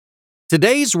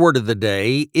Today's word of the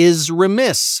day is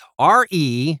remiss,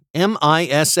 R-E-M-I-S-S.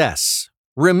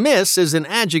 Remiss is an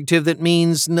adjective that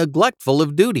means neglectful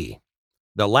of duty.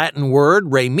 The Latin word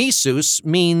remissus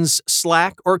means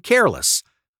slack or careless.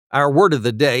 Our word of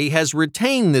the day has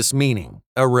retained this meaning.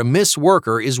 A remiss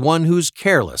worker is one who's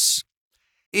careless.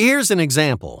 Here's an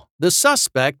example. The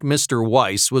suspect, Mr.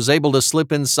 Weiss, was able to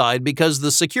slip inside because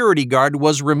the security guard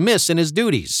was remiss in his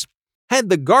duties. Had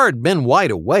the guard been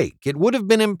wide awake, it would have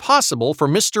been impossible for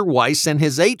Mr. Weiss and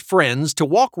his 8 friends to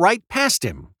walk right past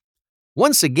him.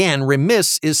 Once again,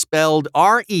 remiss is spelled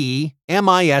R-E-M-I-S-S.